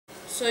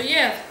So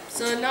yeah,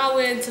 so now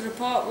we're into the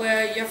part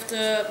where you have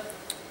to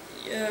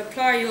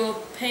apply your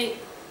paint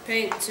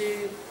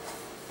to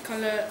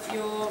color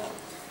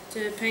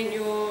to paint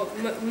your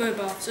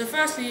mobile. So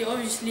firstly,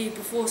 obviously,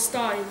 before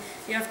starting,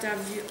 you have to have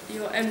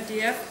your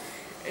MDF,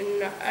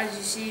 and as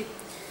you see,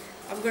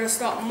 I'm going to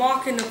start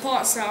marking the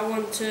parts that I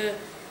want to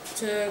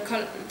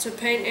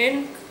paint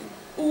in.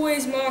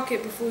 Always mark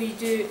it before you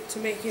do it to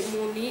make it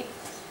more neat.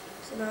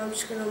 So now I'm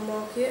just going to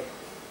mark it.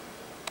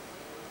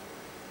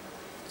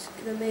 Just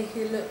going to make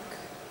it look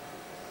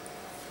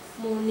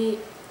more neat,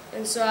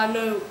 and so I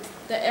know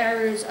the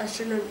areas I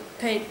shouldn't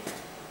paint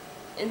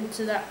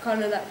into that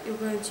colour that you're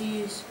going to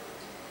use.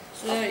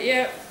 So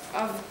yeah,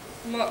 I've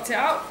marked it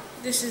out.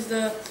 This is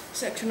the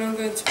section I'm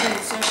going to paint.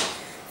 So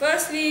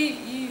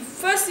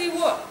firstly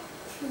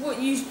what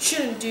you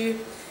shouldn't do,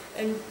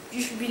 and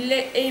you should be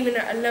aiming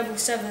at a level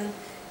 7,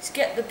 is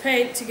get the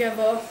paint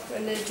together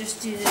and then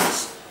just do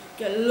this.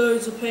 Get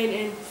loads of paint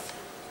in,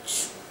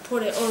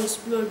 put it on,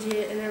 splodge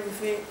it and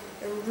everything,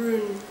 and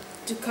ruin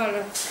the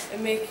colour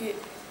and make it.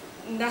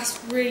 And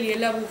that's really a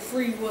level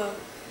 3 work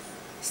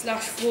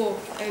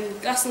 /4,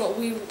 and that's not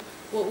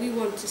what we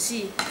want to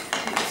see.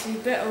 We see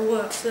better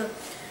work. So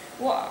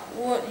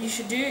what you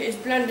should do is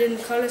blend in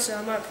the colour. So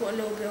I might put a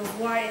little bit of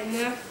white in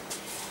there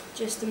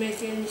just to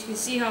make it, and you can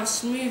see how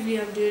smoothly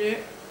I'm doing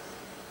it.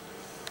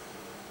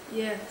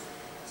 Yeah,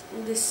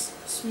 this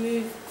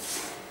smooth,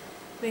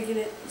 making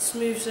it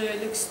smooth so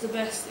it looks the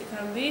best it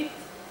can be.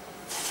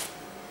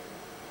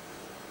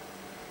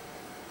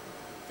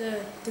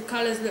 The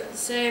colours look the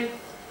same,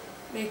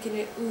 making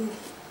it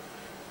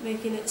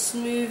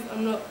smooth.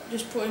 I'm not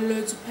just putting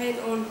loads of paint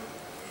on,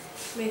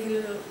 making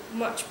it look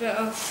much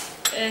better.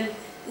 And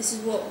this is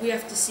what we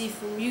have to see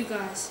from you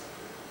guys.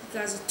 You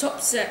guys are top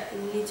set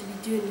and you need to be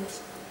doing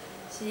this.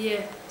 So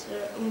yeah,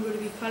 so I'm going to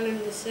be colouring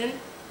this in.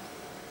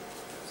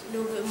 It's a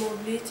little bit more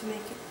blue to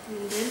make it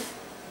blend in.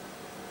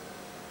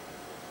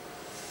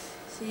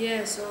 So yeah,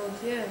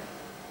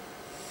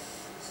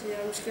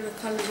 I'm just going to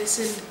colour this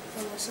in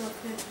by myself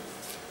here.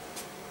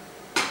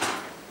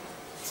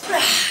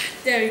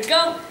 There we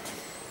go.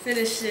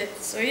 Finished it.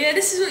 So yeah,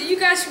 this is what you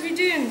guys should be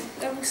doing.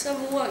 Level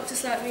 7 work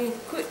just like me.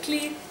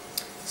 Quickly,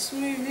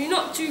 smoothly,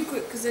 not too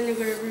quick because then you're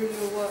going to ruin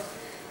your work.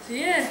 So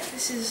yeah,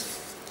 this is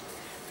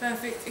a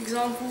perfect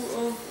example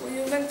of what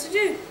you're meant to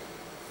do.